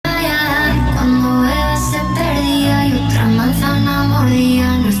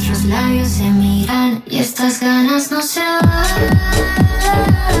estas ganas no se van.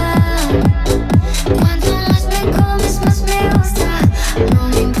 Cuanto más me comes, más me gusta. No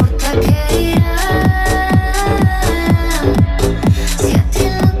me importa qué dirán. Si a ti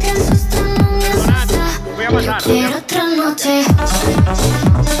no te asusta, no me asusta. Yo quiero otra noche.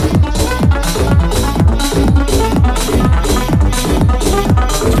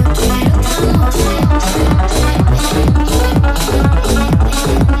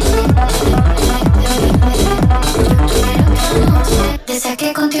 Desde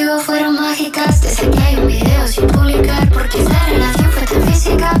que contigo fueron mágicas, desde que hay un video sin publicar, porque esta relación fue tan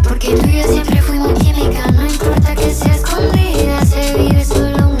física, porque tú y yo siempre fuimos química. No importa que sea escondida, se vive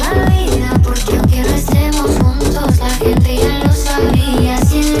solo una vida, porque aunque no estemos juntos, la gente ya lo sabría.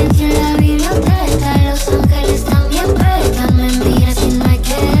 Silencio en la biblioteca, los ángeles también pecan mentiras y no hay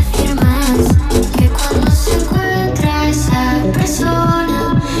que decir más. Que cuando se encuentra esa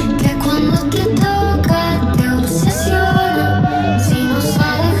persona, que cuando te toca te obsesiona. Si nos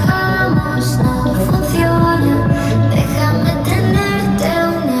alejamos no funciona, déjame tenerte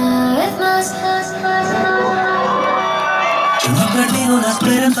una vez más. Yo no he perdido la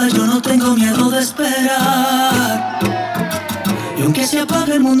esperanza, yo no tengo miedo de esperar. Y aunque se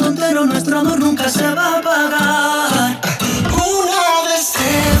apague el mundo entero, nuestro amor nunca se va a apagar. Una vez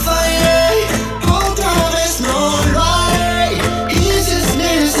te fallé, otra vez no lo haré. Y si es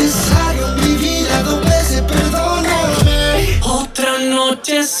necesario en mi vida, 2 veces perdóname. Otra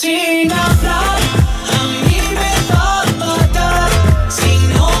noche sin hablar, a mí me va a matar. Si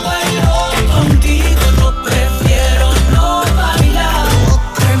no bailo contigo, yo prefiero no bailar.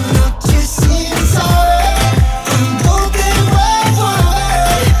 Otra noche sin saber cuándo te vuelvo a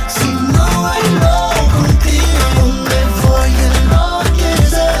ver. Si no bailo contigo, me voy a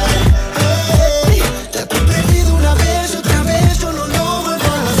enloquecer. Hey, ya te he perdido una vez, otra vez yo no lo vuelvo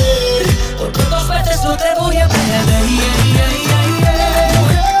a hacer. Porque 2 veces no te voy a perder.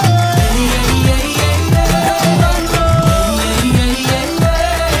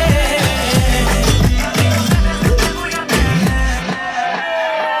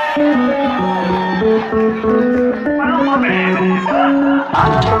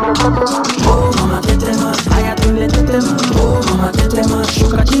 Oh mamá tetema, ay atiende tetema. Oh mamá tetema,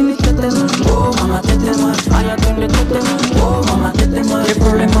 shuka chini tetema. Oh mamá tetema, ay atiende tetema. Oh mamá tetema, qué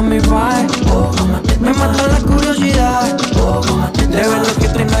problema me va. Oh mamá tetema, me mata la curiosidad. Oh mamá tetema, de ver lo que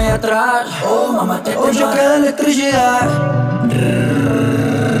tengo ahí atrás. Oh mamá tetema, hoy yo queda electricidad.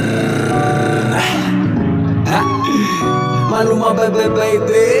 Maluma baby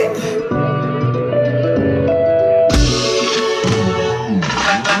baby.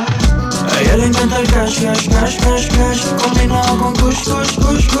 A ella le encanta el cash, cash, cash, cash, cash, combinado con kush, kush,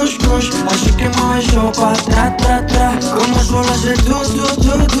 kush, kush, kush. Así que mueve eso pa' tra, tra, tra, como solo hace tú.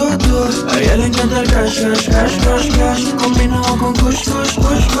 A ella le encanta el cash, cash, cash, cash, cash, combinado con kush, kush,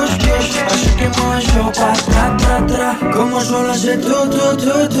 kush, kush, kush. Así que mueve eso pa' tra, tra, tra, como solo hace tú.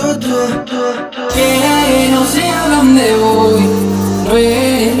 Que no sé a dónde voy, no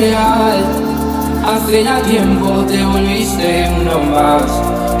es real. Hace ya tiempo te volviste uno más.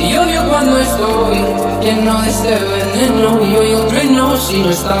 Y odio cuando estoy lleno de este veneno. Y odio trueno si no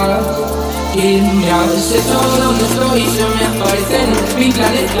estás. Y me haces todo donde estoy, se me aparecen mil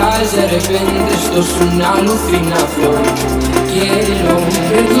planetas. De repente esto es una alucinación. Quiero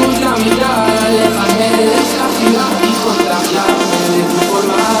ver tus la mirada, alejarme de esta ciudad y contar